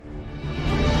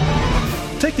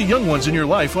Take the young ones in your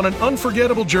life on an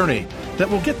unforgettable journey that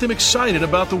will get them excited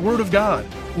about the Word of God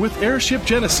with Airship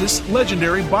Genesis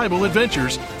Legendary Bible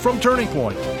Adventures from Turning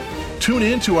Point. Tune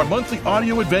in to our monthly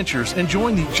audio adventures and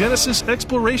join the Genesis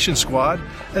Exploration Squad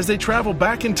as they travel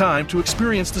back in time to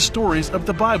experience the stories of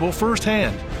the Bible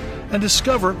firsthand and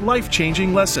discover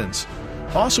life-changing lessons.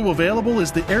 Also available is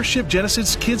the Airship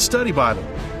Genesis Kids Study Bible,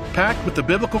 packed with the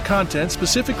biblical content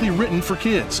specifically written for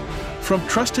kids, from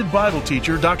trusted Bible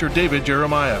teacher Dr. David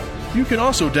Jeremiah. You can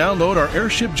also download our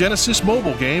Airship Genesis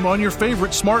mobile game on your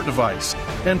favorite smart device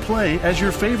and play as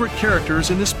your favorite characters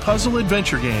in this puzzle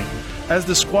adventure game as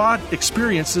the squad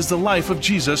experiences the life of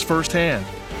Jesus firsthand.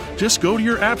 Just go to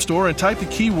your app store and type the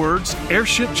keywords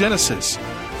Airship Genesis.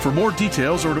 For more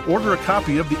details or to order a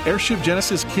copy of the Airship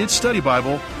Genesis Kids Study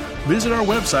Bible, visit our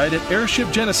website at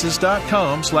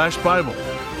airshipgenesis.com/Bible.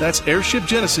 That's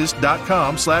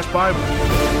airshipgenesis.com/Bible.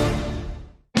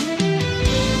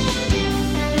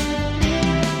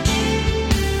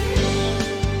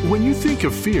 When you think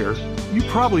of fear, you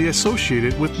probably associate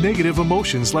it with negative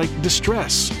emotions like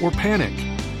distress or panic.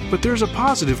 But there's a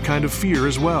positive kind of fear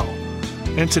as well.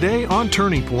 And today on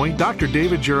Turning Point, Dr.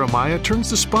 David Jeremiah turns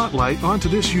the spotlight onto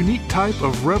this unique type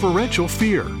of reverential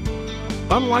fear.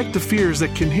 Unlike the fears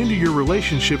that can hinder your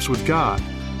relationships with God,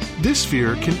 this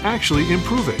fear can actually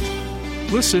improve it.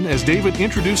 Listen as David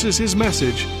introduces his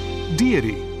message,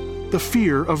 Deity, the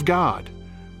Fear of God.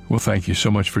 Well, thank you so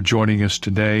much for joining us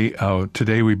today.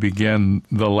 Today we begin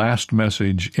the last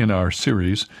message in our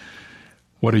series,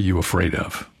 What Are You Afraid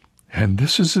Of? And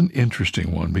this is an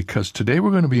interesting one because today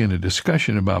we're going to be in a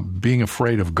discussion about being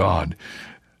afraid of God,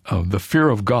 the fear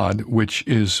of God, which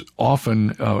is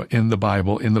often in the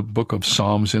Bible, in the book of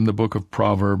Psalms, in the book of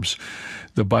Proverbs.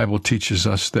 The Bible teaches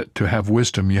us that to have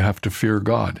wisdom, you have to fear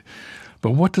God.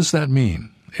 But what does that mean?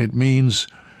 It means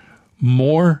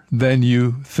more than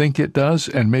you think it does,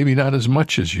 and maybe not as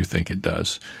much as you think it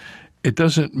does. It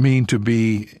doesn't mean to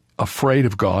be afraid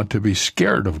of God, to be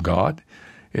scared of God.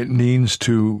 It means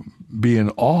to be in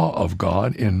awe of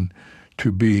God,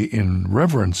 to be in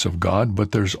reverence of God,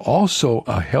 but there's also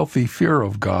a healthy fear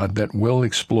of God that we'll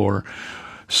explore.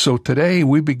 So today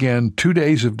we began 2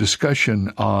 days of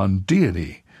discussion on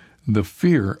deity, the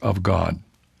fear of God.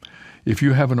 If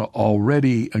you haven't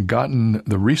already gotten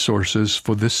the resources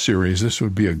for this series, this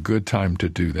would be a good time to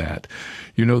do that.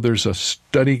 You know, there's a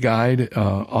study guide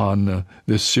on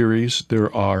this series.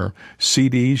 There are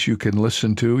CDs you can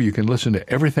listen to. You can listen to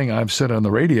everything I've said on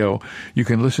the radio. You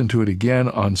can listen to it again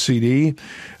on CD.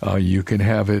 You can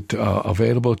have it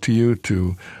available to you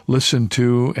to listen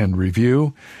to and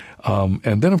review.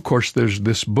 And then, of course, there's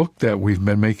this book that we've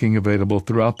been making available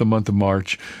throughout the month of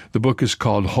March. The book is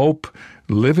called Hope,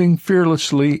 Living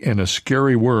Fearlessly in a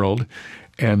Scary World,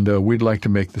 and we'd like to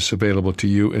make this available to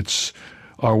you. It's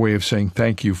our way of saying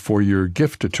thank you for your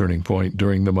gift to Turning Point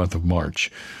during the month of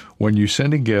March. When you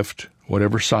send a gift,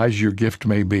 whatever size your gift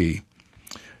may be,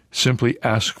 simply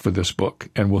ask for this book,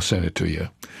 and we'll send it to you.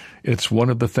 It's one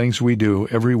of the things we do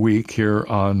every week here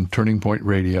on Turning Point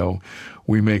Radio.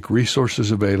 We make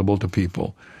resources available to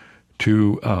people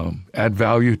to add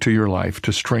value to your life,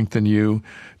 to strengthen you,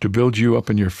 to build you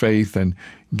up in your faith, and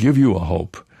give you a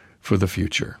hope for the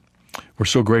future. We're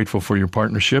so grateful for your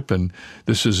partnership, and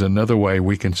this is another way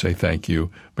we can say thank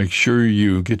you. Make sure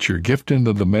you get your gift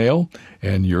into the mail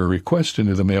and your request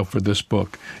into the mail for this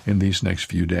book in these next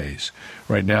few days.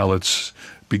 Right now, let's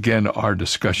begin our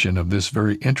discussion of this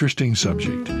very interesting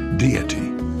subject,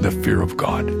 deity, the fear of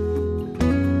God.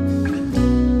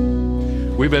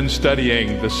 We've been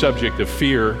studying the subject of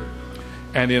fear,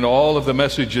 and in all of the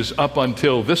messages up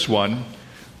until this one,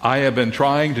 I have been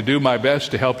trying to do my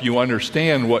best to help you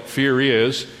understand what fear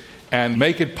is and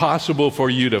make it possible for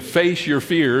you to face your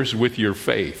fears with your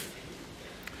faith.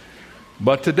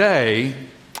 But today,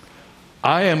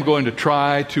 I am going to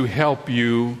try to help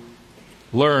you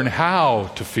learn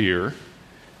how to fear,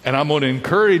 and I'm going to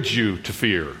encourage you to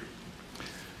fear.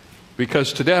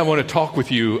 Because today I want to talk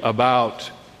with you about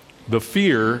the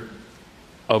fear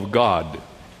of God.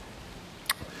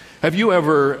 Have you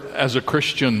ever, as a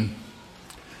Christian,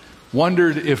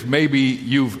 wondered if maybe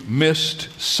you've missed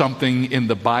something in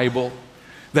the Bible,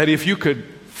 that if you could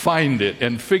find it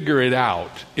and figure it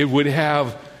out, it would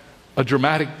have a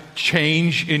dramatic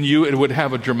change in you, it would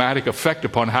have a dramatic effect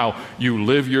upon how you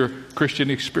live your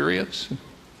Christian experience?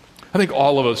 I think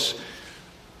all of us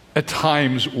at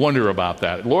times wonder about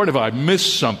that. Lord, have I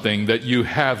missed something that you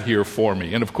have here for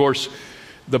me? And of course,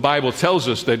 the Bible tells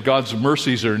us that God's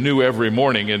mercies are new every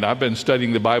morning, and I've been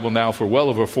studying the Bible now for well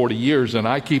over 40 years, and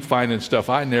I keep finding stuff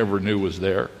I never knew was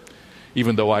there,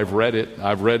 even though I've read it,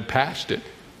 I've read past it.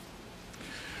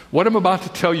 What I'm about to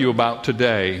tell you about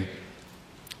today,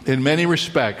 in many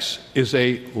respects, is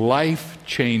a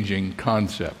life-changing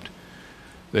concept.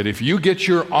 That if you get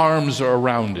your arms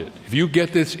around it, if you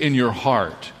get this in your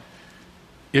heart,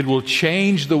 it will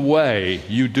change the way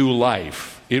you do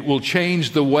life. It will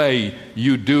change the way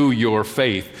you do your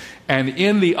faith. And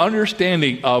in the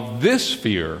understanding of this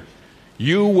fear,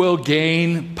 you will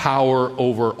gain power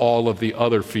over all of the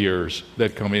other fears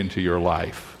that come into your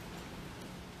life.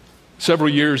 Several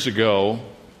years ago,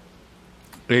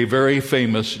 a very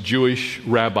famous Jewish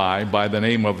rabbi by the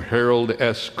name of Harold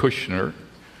S. Kushner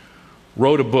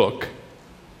wrote a book,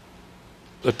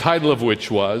 the title of which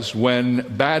was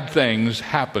When Bad Things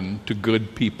Happen to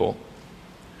Good People.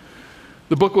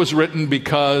 The book was written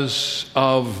because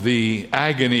of the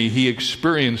agony he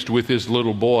experienced with his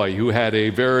little boy who had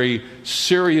a very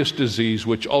serious disease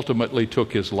which ultimately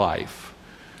took his life.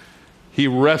 He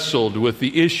wrestled with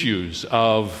the issues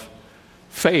of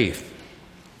faith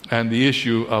and the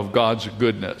issue of God's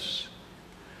goodness.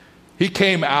 He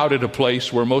came out at a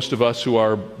place where most of us who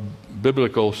are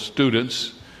biblical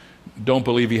students don't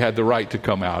believe he had the right to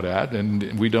come out at,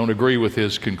 and we don't agree with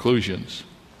his conclusions.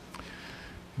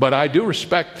 But I do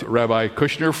respect Rabbi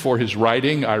Kushner for his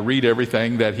writing. I read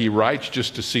everything that he writes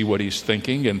just to see what he's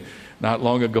thinking, and not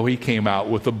long ago he came out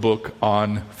with a book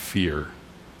on fear.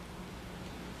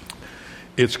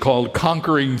 It's called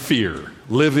Conquering Fear,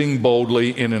 Living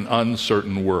Boldly in an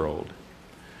Uncertain World.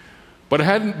 But I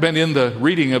hadn't been in the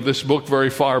reading of this book very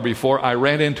far before I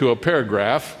ran into a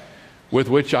paragraph with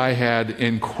which I had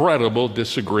incredible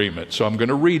disagreement. So I'm going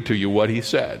to read to you what he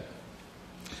said.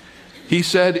 He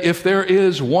said, "If there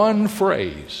is one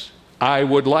phrase I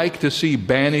would like to see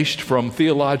banished from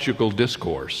theological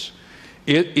discourse,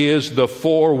 it is the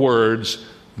 4 words,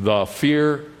 the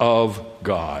fear of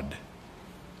God.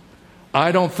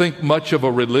 I don't think much of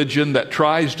a religion that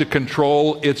tries to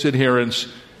control its adherents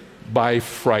by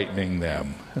frightening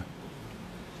them."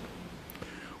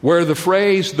 Where the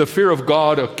phrase, the fear of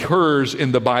God, occurs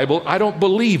in the Bible, I don't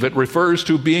believe it refers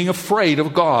to being afraid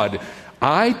of God.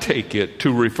 I take it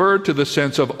to refer to the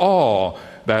sense of awe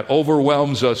that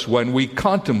overwhelms us when we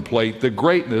contemplate the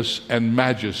greatness and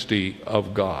majesty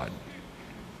of God.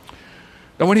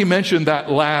 Now, when he mentioned that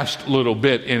last little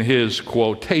bit in his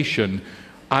quotation,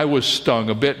 I was stung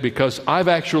a bit because I've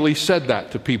actually said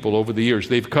that to people over the years.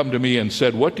 They've come to me and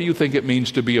said, "What do you think it means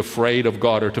to be afraid of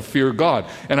God or to fear God?"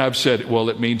 And I've said, well,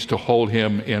 it means to hold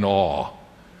him in awe.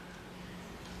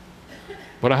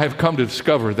 But I have come to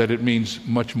discover that it means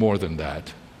much more than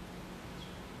that.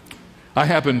 I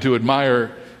happen to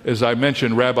admire, as I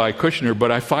mentioned, Rabbi Kushner,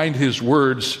 but I find his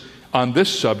words on this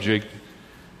subject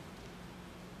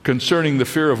concerning the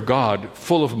fear of God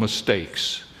full of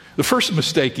mistakes. The first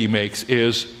mistake he makes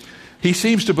is he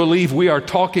seems to believe we are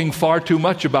talking far too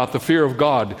much about the fear of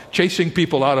God, chasing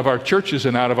people out of our churches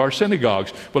and out of our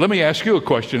synagogues. But let me ask you a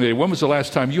question today. When was the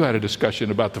last time you had a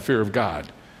discussion about the fear of God?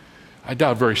 I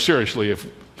doubt very seriously if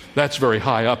that's very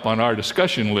high up on our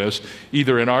discussion list,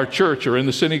 either in our church or in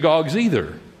the synagogues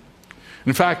either.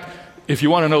 In fact, if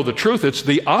you want to know the truth, it's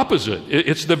the opposite.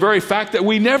 It's the very fact that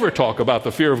we never talk about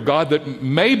the fear of God that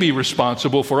may be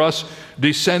responsible for us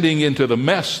descending into the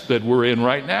mess that we're in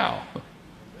right now.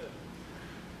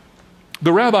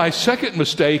 The rabbi's second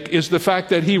mistake is the fact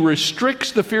that he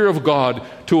restricts the fear of God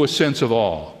to a sense of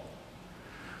awe.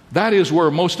 That is where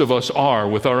most of us are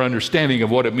with our understanding of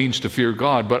what it means to fear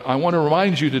God. But I want to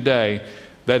remind you today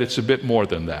that it's a bit more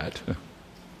than that.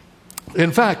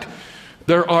 In fact,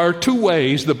 there are 2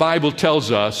 ways the Bible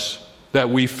tells us that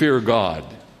we fear God.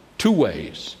 2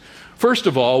 ways. First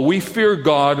of all, we fear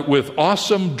God with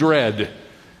awesome dread.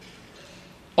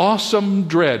 Awesome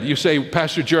dread. You say,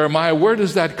 Pastor Jeremiah, where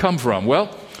does that come from?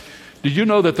 Well, did you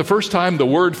know that the first time the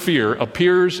word fear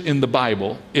appears in the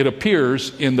Bible, it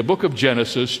appears in the book of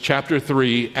Genesis, chapter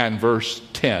 3 and verse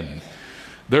 10.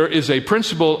 There is a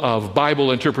principle of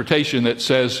Bible interpretation that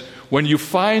says when you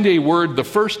find a word the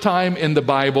first time in the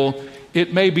Bible,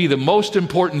 it may be the most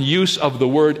important use of the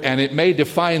word, and it may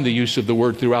define the use of the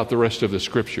word throughout the rest of the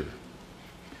Scripture.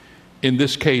 In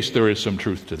this case, there is some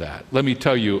truth to that. Let me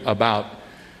tell you about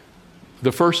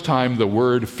the first time the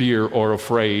word fear or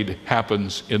afraid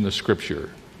happens in the Scripture.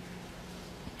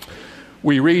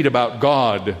 We read about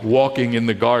God walking in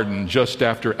the garden just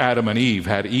after Adam and Eve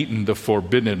had eaten the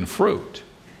forbidden fruit.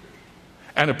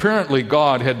 And apparently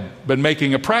God had been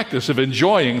making a practice of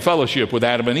enjoying fellowship with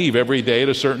Adam and Eve. Every day at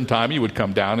a certain time he would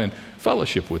come down and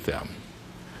fellowship with them.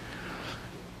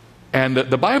 And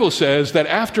the Bible says that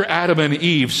after Adam and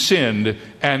Eve sinned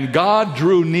and God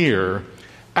drew near,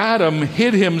 Adam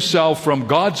hid himself from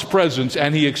God's presence,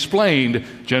 and he explained,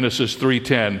 Genesis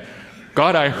 3:10,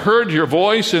 God, I heard your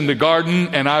voice in the garden,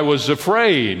 and I was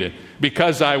afraid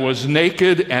because I was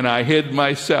naked and I hid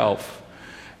myself.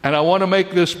 And I want to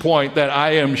make this point that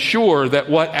I am sure that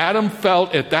what Adam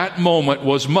felt at that moment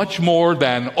was much more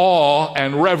than awe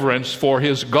and reverence for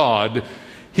his God.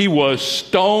 He was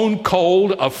stone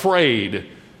cold afraid,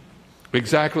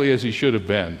 exactly as he should have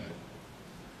been.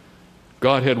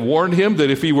 God had warned him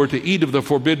that if he were to eat of the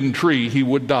forbidden tree, he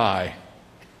would die.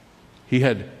 He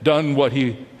had done what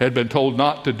he had been told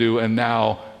not to do, and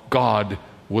now God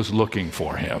was looking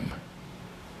for him.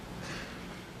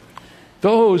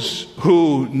 Those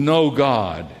who know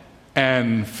God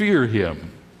and fear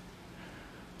him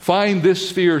find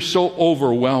this fear so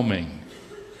overwhelming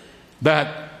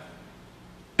that,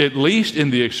 at least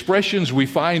in the expressions we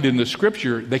find in the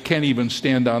Scripture, they can't even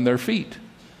stand on their feet.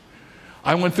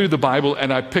 I went through the Bible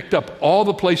and I picked up all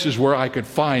the places where I could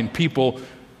find people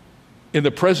in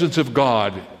the presence of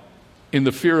God, in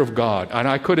the fear of God. And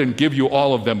I couldn't give you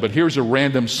all of them, but here's a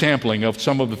random sampling of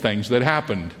some of the things that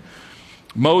happened.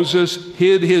 Moses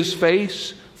hid his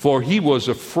face, for he was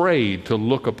afraid to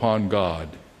look upon God.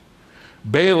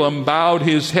 Balaam bowed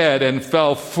his head and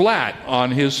fell flat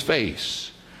on his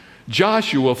face.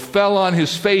 Joshua fell on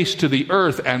his face to the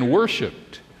earth and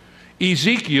worshiped.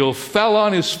 Ezekiel fell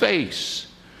on his face.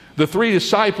 The 3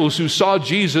 disciples who saw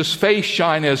Jesus' face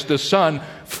shine as the sun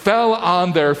fell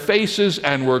on their faces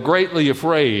and were greatly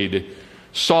afraid.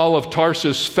 Saul of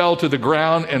Tarsus fell to the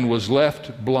ground and was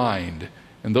left blind.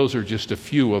 And those are just a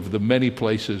few of the many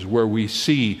places where we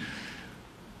see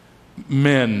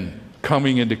men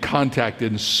coming into contact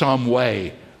in some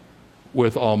way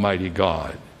with Almighty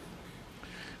God.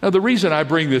 Now, the reason I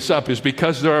bring this up is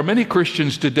because there are many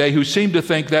Christians today who seem to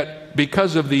think that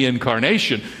because of the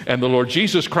incarnation and the Lord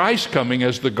Jesus Christ coming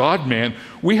as the God-man,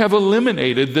 we have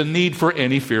eliminated the need for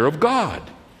any fear of God.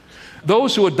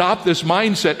 Those who adopt this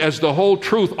mindset as the whole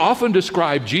truth often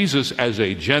describe Jesus as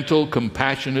a gentle,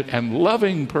 compassionate, and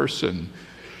loving person.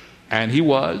 And he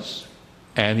was,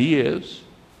 and he is,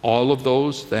 all of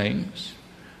those things.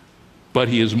 But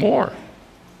he is more.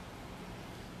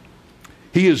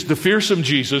 He is the fearsome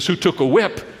Jesus who took a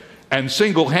whip and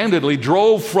single-handedly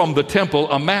drove from the temple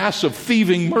a mass of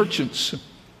thieving merchants.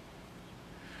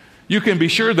 You can be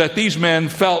sure that these men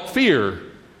felt fear.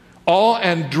 Awe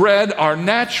and dread are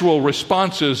natural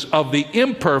responses of the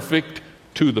imperfect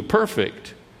to the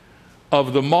perfect,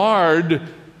 of the marred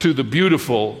to the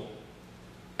beautiful,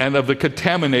 and of the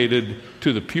contaminated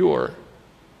to the pure.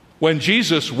 When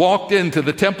Jesus walked into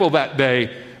the temple that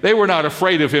day, they were not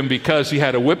afraid of him because he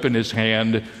had a whip in his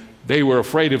hand. They were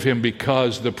afraid of him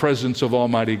because the presence of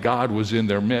Almighty God was in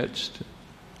their midst.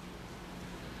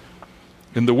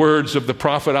 In the words of the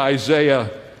prophet Isaiah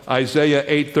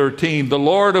 8:13, the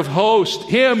Lord of hosts,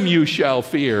 him you shall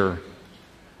fear.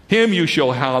 Him you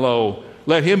shall hallow.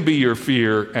 Let him be your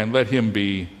fear, and let him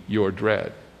be your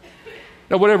dread.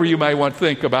 Now, whatever you might want to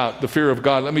think about the fear of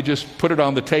God, let me just put it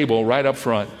on the table right up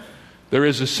front. There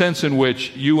is a sense in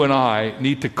which you and I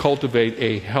need to cultivate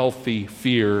a healthy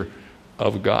fear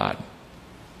of God.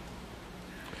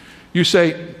 You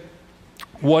say,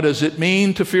 what does it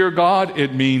mean to fear God?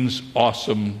 It means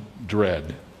awesome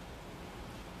dread.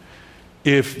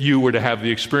 If you were to have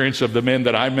the experience of the men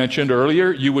that I mentioned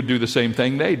earlier, you would do the same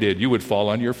thing they did. You would fall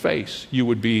on your face. You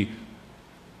would be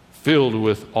filled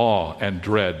with awe and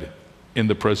dread in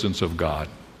the presence of God.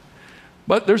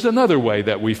 But there's another way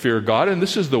that we fear God, and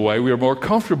this is the way we are more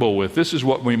comfortable with. This is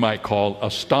what we might call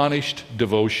astonished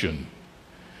devotion.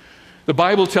 The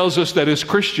Bible tells us that as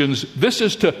Christians, this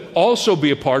is to also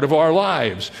be a part of our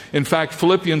lives. In fact,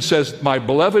 Philippians says, my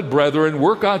beloved brethren,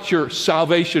 work out your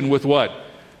salvation with what?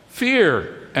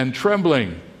 Fear and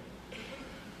trembling.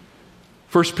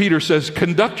 1 Peter says,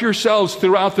 conduct yourselves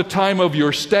throughout the time of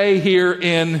your stay here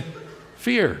in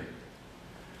fear.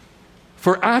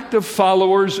 For active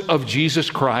followers of Jesus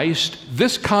Christ,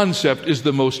 this concept is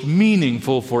the most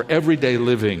meaningful for everyday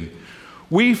living.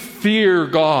 We fear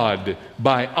God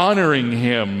by honoring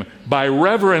him, by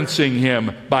reverencing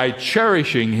him, by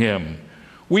cherishing him.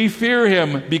 We fear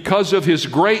him because of his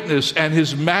greatness and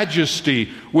his majesty,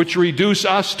 which reduce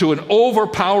us to an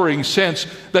overpowering sense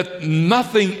that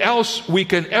nothing else we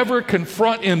can ever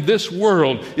confront in this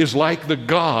world is like the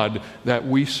God that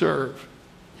we serve.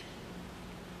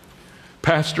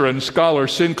 Pastor and scholar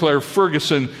Sinclair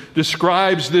Ferguson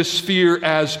describes this fear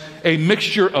as a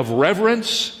mixture of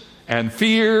reverence and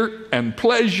fear and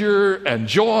pleasure and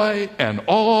joy and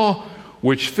awe,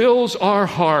 which fills our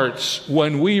hearts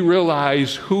when we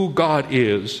realize who God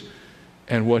is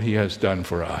and what he has done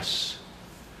for us.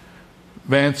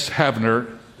 Vance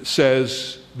Havner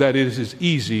says that it is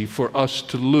easy for us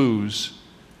to lose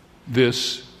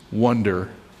this wonder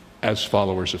as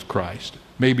followers of Christ.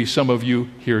 Maybe some of you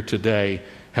here today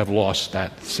have lost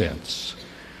that sense.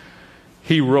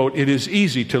 He wrote, "It is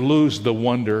easy to lose the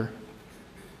wonder.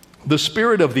 The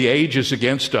spirit of the age is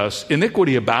against us.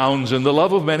 Iniquity abounds, and the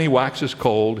love of many waxes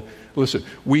cold." Listen,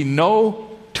 we know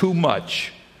too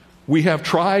much. We have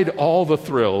tried all the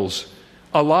thrills.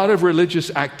 A lot of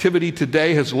religious activity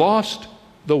today has lost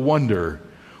the wonder.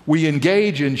 We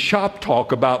engage in shop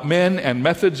talk about men and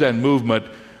methods and movement,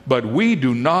 but we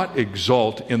do not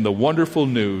exult in the wonderful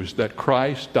news that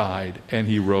Christ died and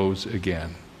he rose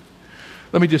again.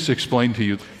 Let me just explain to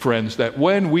you, friends, that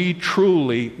when we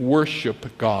truly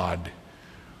worship God,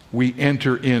 we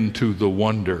enter into the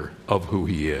wonder of who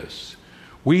he is.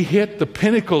 We hit the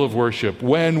pinnacle of worship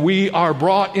when we are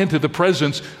brought into the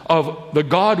presence of the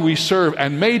God we serve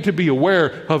and made to be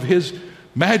aware of his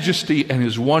majesty and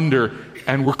his wonder,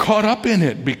 and we're caught up in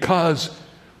it because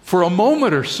for a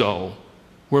moment or so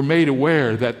we're made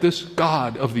aware that this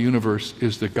God of the universe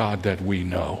is the God that we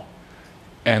know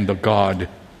and the God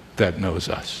that knows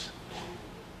us.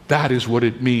 That is what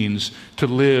it means to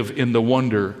live in the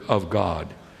wonder of God.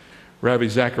 Rabbi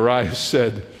Zacharias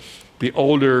said, the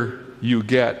older you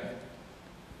get,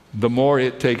 the more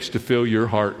it takes to fill your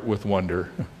heart with wonder.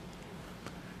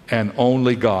 And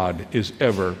only God is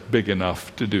ever big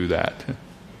enough to do that.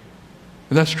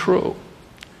 And that's true.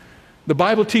 The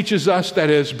Bible teaches us that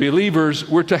as believers,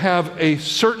 we're to have a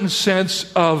certain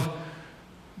sense of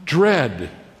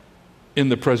dread in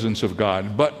the presence of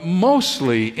God. But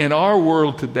mostly in our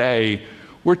world today,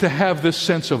 we're to have this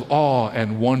sense of awe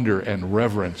and wonder and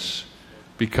reverence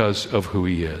because of who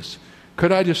he is.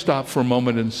 Could I just stop for a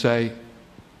moment and say,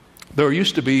 there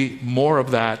used to be more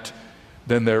of that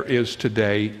than there is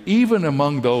today, even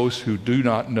among those who do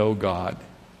not know God.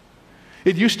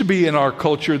 It used to be in our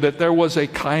culture that there was a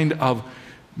kind of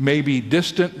maybe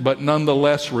distant but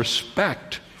nonetheless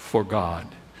respect for God,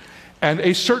 and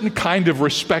a certain kind of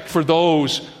respect for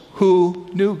those who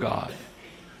knew God.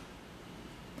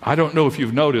 I don't know if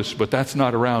you've noticed, but that's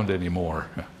not around anymore.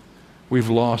 We've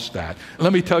lost that.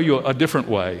 Let me tell you a different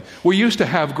way. We used to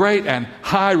have great and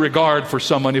high regard for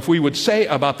someone if we would say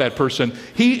about that person,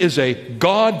 he is a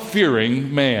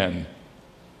God-fearing man.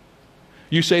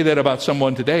 You say that about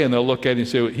someone today and they'll look at you and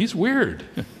say, he's weird.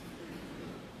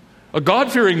 A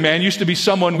God-fearing man used to be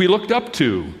someone we looked up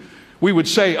to. We would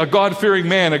say a God-fearing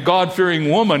man, a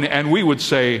God-fearing woman, and we would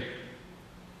say,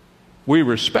 we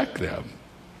respect them.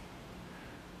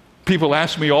 People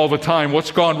ask me all the time,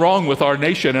 what's gone wrong with our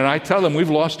nation? And I tell them,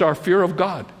 we've lost our fear of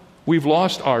God. We've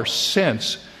lost our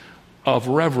sense of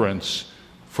reverence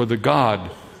for the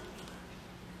God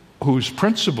whose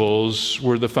principles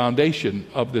were the foundation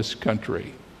of this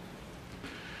country.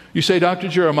 You say, Dr.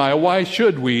 Jeremiah, why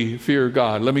should we fear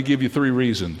God? Let me give you 3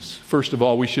 reasons. First of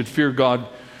all, we should fear God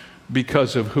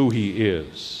because of who he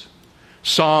is.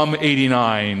 Psalm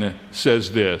 89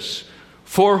 says this,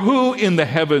 "For who in the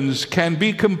heavens can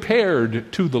be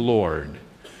compared to the Lord?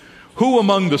 Who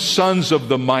among the sons of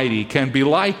the mighty can be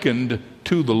likened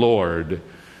to the Lord?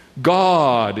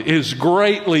 God is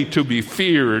greatly to be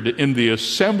feared in the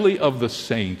assembly of the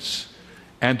saints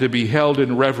and to be held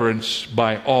in reverence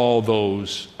by all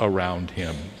those around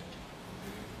him."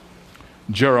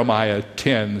 Jeremiah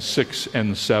 10:6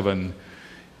 and 7.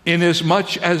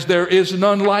 "Inasmuch as there is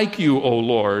none like you, O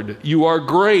Lord, you are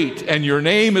great, and your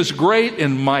name is great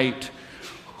in might.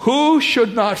 Who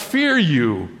should not fear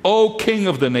you, O King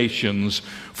of the nations?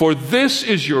 For this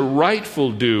is your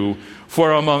rightful due.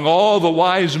 For among all the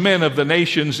wise men of the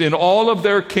nations in all of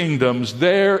their kingdoms,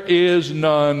 there is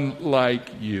none like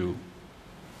you."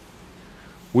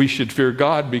 We should fear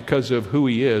God because of who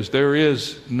he is. There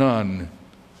is none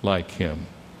like him.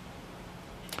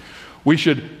 We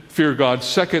should fear God,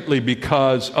 secondly,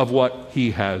 because of what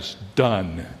he has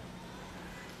done.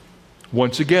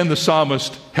 Once again, the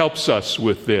psalmist helps us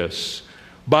with this.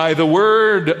 "By the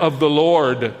word of the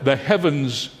Lord the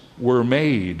heavens were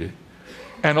made,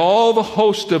 and all the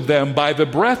host of them by the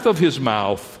breath of his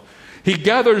mouth. He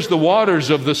gathers the waters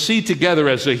of the sea together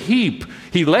as a heap.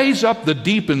 He lays up the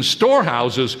deep in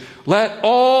storehouses. Let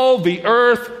all the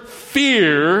earth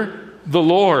fear the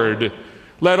Lord.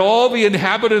 Let all the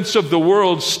inhabitants of the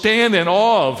world stand in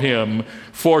awe of him.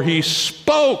 For he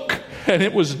spoke, and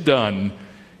it was done.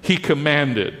 He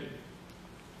commanded,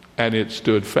 and it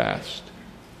stood fast."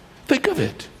 Think of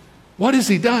it. What has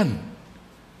he done?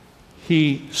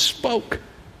 He spoke,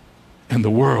 and the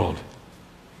world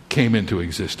came into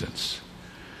existence.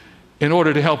 In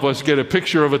order to help us get a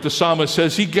picture of it, the psalmist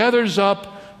says he gathers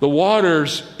up the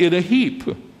waters in a heap.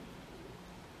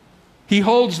 He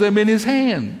holds them in his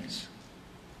hands.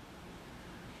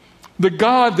 The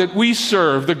God that we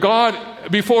serve, the God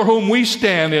before whom we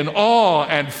stand in awe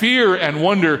and fear and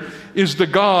wonder, is the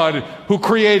God who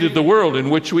created the world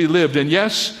in which we lived. And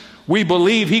yes, we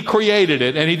believe He created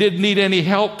it, and He didn't need any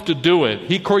help to do it.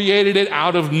 He created it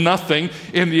out of nothing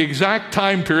in the exact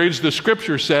time periods the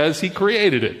Scripture says He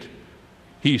created it.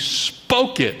 He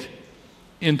spoke it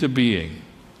into being.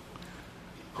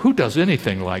 Who does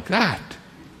anything like that?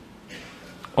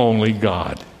 Only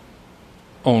God.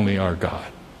 Only our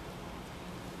God.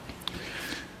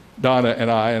 Donna and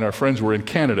I and our friends were in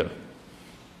Canada.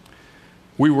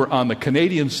 We were on the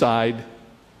Canadian side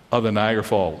of the Niagara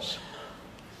Falls.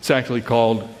 It's actually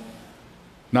called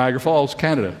Niagara Falls,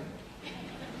 Canada.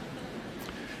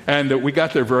 And we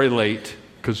got there very late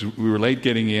because we were late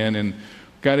getting in, and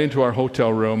got into our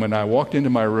hotel room, and I walked into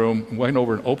my room, went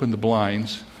over and opened the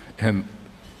blinds, and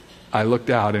I looked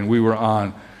out, and we were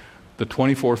on the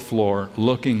 24th floor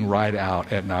looking right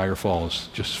out at Niagara Falls,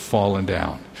 just falling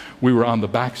down. We were on the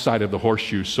back side of the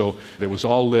horseshoe, so it was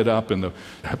all lit up, and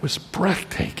that was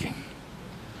breathtaking.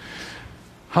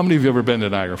 How many of you have ever been to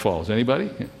Niagara Falls? Anybody?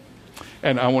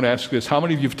 And I want to ask this: how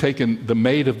many of you have taken the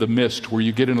Maid of the Mist, where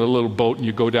you get in a little boat and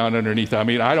you go down underneath? I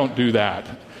mean, I don't do that.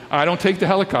 I don't take the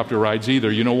helicopter rides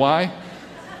either. You know why?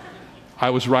 I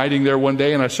was riding there one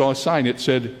day and I saw a sign. It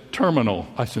said terminal.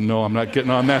 I said, no, I'm not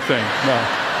getting on that thing.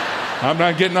 No, I'm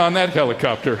not getting on that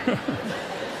helicopter.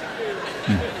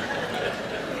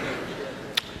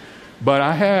 But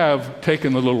I have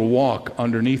taken a little walk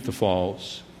underneath the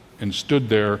falls and stood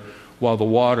there while the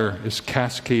water is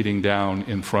cascading down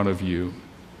in front of you.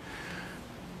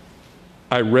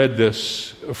 I read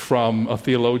this from a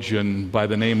theologian by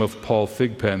the name of Paul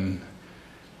Thigpen,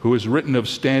 who has written of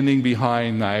standing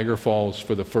behind Niagara Falls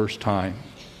for the first time.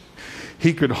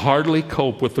 He could hardly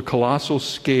cope with the colossal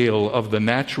scale of the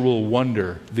natural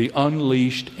wonder, the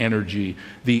unleashed energy,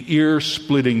 the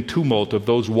ear-splitting tumult of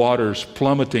those waters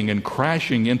plummeting and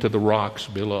crashing into the rocks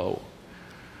below.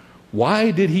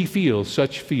 Why did he feel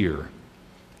such fear?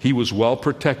 He was well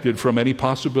protected from any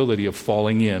possibility of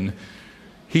falling in.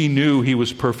 He knew he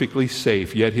was perfectly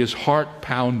safe, yet his heart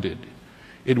pounded.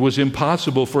 It was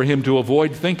impossible for him to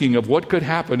avoid thinking of what could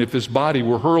happen if his body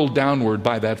were hurled downward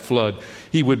by that flood.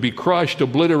 He would be crushed,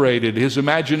 obliterated, his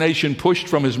imagination pushed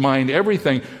from his mind,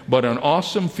 everything but an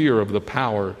awesome fear of the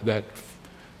power that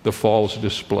the falls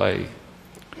display.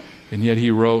 And yet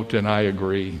he wrote, and I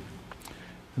agree,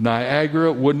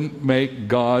 Niagara wouldn't make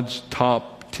God's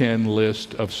top 10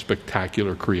 list of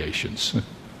spectacular creations.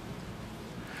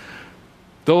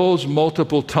 Those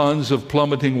multiple tons of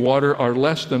plummeting water are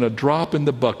less than a drop in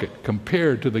the bucket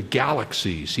compared to the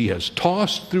galaxies He has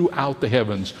tossed throughout the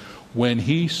heavens when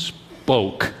He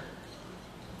spoke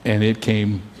and it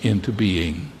came into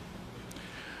being.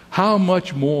 How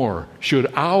much more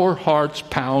should our hearts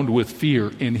pound with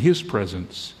fear in His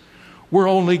presence? We're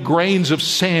only grains of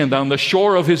sand on the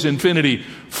shore of His infinity,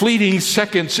 fleeting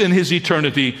seconds in His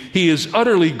eternity. He is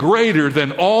utterly greater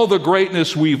than all the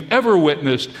greatness we've ever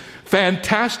witnessed,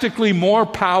 fantastically more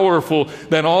powerful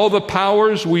than all the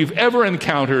powers we've ever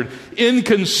encountered,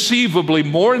 inconceivably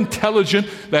more intelligent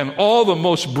than all the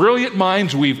most brilliant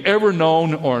minds we've ever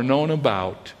known or known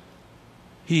about.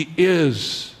 He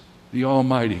is the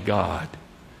Almighty God,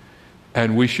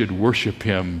 and we should worship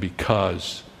Him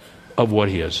because of what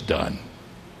He has done.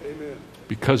 Amen.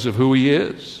 Because of who He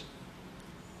is,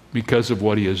 because of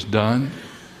what He has done,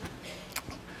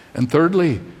 and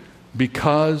thirdly,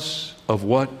 because of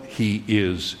what He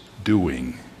is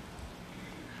doing.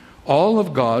 All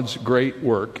of God's great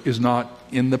work is not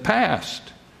in the past.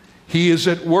 He is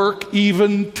at work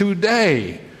even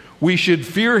today. We should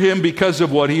fear Him because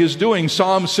of what He is doing.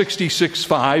 Psalm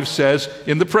 66:5 says,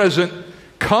 in the present,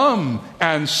 come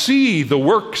and see the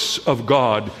works of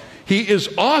God. He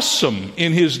is awesome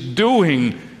in His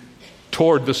doing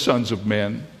toward the sons of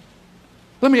men.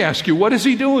 Let me ask you, what is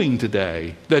He doing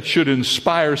today that should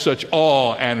inspire such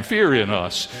awe and fear in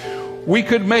us? We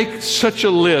could make such a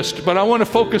list, but I want to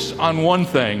focus on one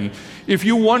thing. If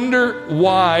you wonder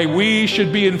why we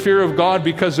should be in fear of God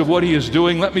because of what He is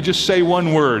doing, let me just say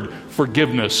one word: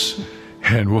 forgiveness.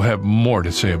 And we'll have more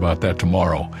to say about that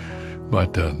tomorrow.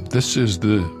 But this is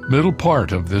the middle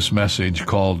part of this message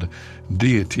called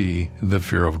Deity, the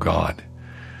Fear of God.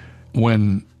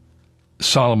 When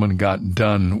Solomon got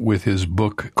done with his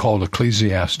book called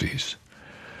Ecclesiastes,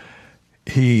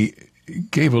 he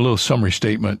gave a little summary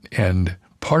statement, and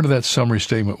part of that summary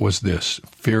statement was this: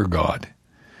 fear God.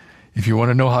 If you want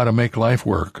to know how to make life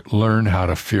work, learn how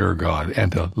to fear God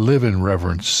and to live in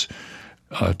reverence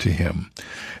to Him.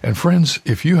 And friends,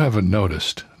 if you haven't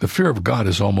noticed, the fear of God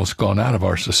has almost gone out of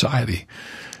our society.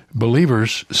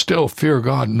 Believers still fear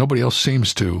God. Nobody else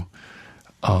seems to.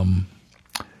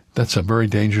 that's a very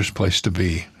dangerous place to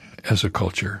be as a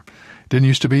culture. Didn't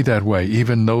used to be that way.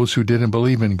 Even those who didn't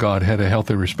believe in God had a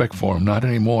healthy respect for him. Not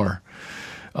anymore.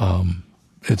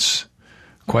 It's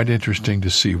quite interesting to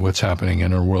see what's happening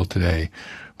in our world today.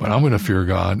 But I'm going to fear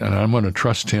God, and I'm going to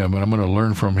trust him, and I'm going to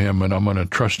learn from him, and I'm going to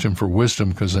trust him for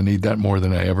wisdom because I need that more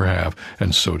than I ever have,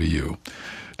 and so do you.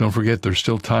 Don't forget, there's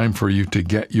still time for you to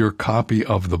get your copy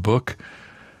of the book,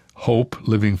 Hope,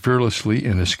 Living Fearlessly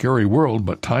in a Scary World,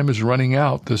 but time is running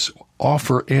out. This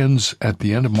offer ends at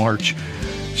the end of March.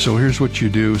 So here's what you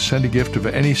do. Send a gift of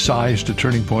any size to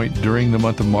Turning Point during the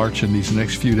month of March in these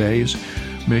next few days.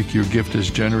 Make your gift as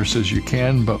generous as you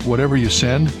can, but whatever you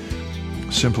send,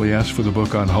 simply ask for the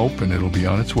book on Hope, and it'll be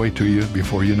on its way to you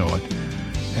before you know it.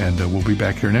 And we'll be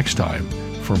back here next time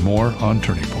for more on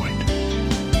Turning Point.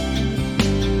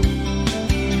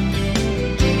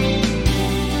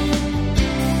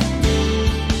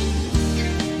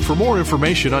 For more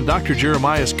information on Dr.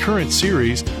 Jeremiah's current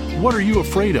series, What Are You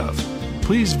Afraid Of?,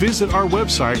 please visit our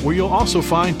website where you'll also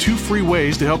find 2 free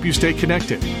ways to help you stay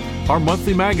connected: our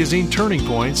monthly magazine, Turning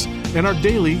Points, and our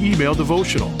daily email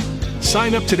devotional.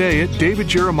 Sign up today at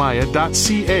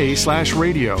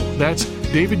davidjeremiah.ca/radio. That's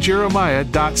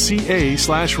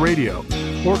davidjeremiah.ca/radio.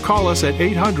 Or call us at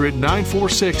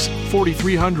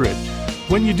 800-946-4300.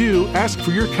 When you do, ask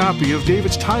for your copy of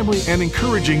David's timely and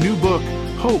encouraging new book,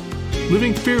 Hope,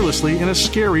 Living Fearlessly in a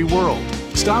Scary World.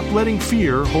 Stop letting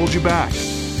fear hold you back.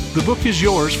 The book is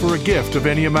yours for a gift of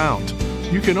any amount.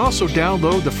 You can also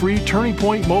download the free Turning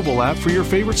Point mobile app for your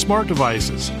favorite smart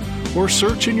devices, or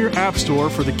search in your app store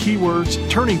for the keywords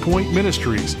Turning Point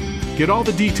Ministries. Get all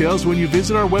the details when you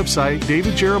visit our website,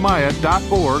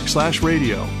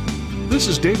 davidjeremiah.org/radio. This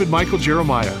is David Michael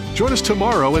Jeremiah. Join us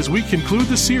tomorrow as we conclude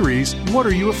the series, What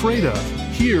Are You Afraid Of?,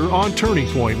 here on Turning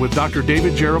Point with Dr.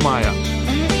 David Jeremiah.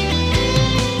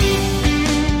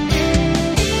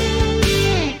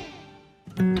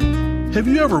 Have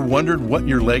you ever wondered what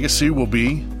your legacy will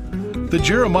be? The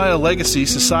Jeremiah Legacy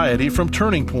Society from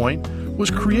Turning Point was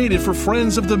created for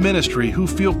friends of the ministry who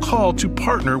feel called to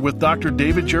partner with Dr.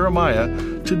 David Jeremiah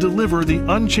to deliver the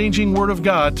unchanging Word of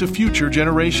God to future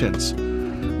generations.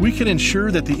 We can ensure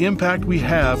that the impact we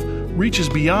have reaches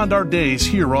beyond our days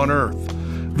here on earth.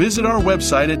 Visit our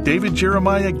website at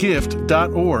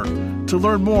davidjeremiahgift.org to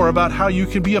learn more about how you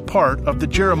can be a part of the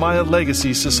Jeremiah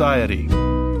Legacy Society.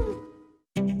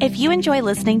 If you enjoy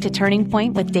listening to Turning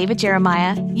Point with David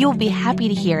Jeremiah, you will be happy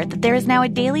to hear that there is now a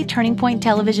daily Turning Point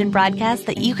television broadcast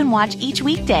that you can watch each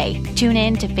weekday. Tune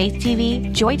in to Faith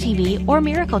TV, Joy TV, or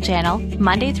Miracle Channel,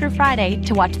 Monday through Friday,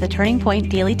 to watch the Turning Point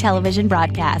daily television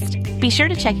broadcast. Be sure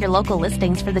to check your local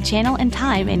listings for the channel and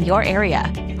time in your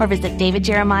area, or visit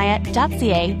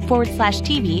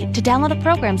davidjeremiah.ca/TV to download a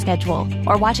program schedule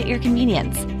or watch at your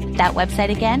convenience. That website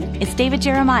again is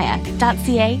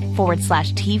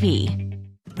davidjeremiah.ca/TV.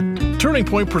 Turning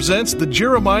Point presents the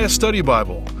Jeremiah Study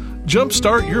Bible.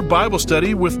 Jumpstart your Bible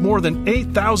study with more than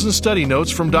 8,000 study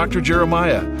notes from Dr.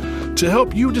 Jeremiah to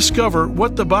help you discover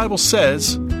what the Bible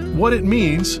says, what it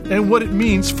means, and what it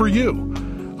means for you.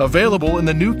 Available in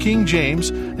the New King James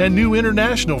and New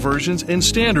International versions in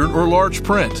standard or large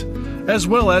print, as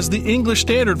well as the English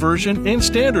Standard Version in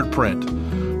standard print.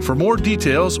 For more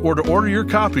details or to order your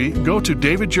copy, go to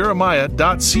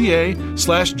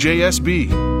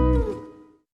davidjeremiah.ca/JSB.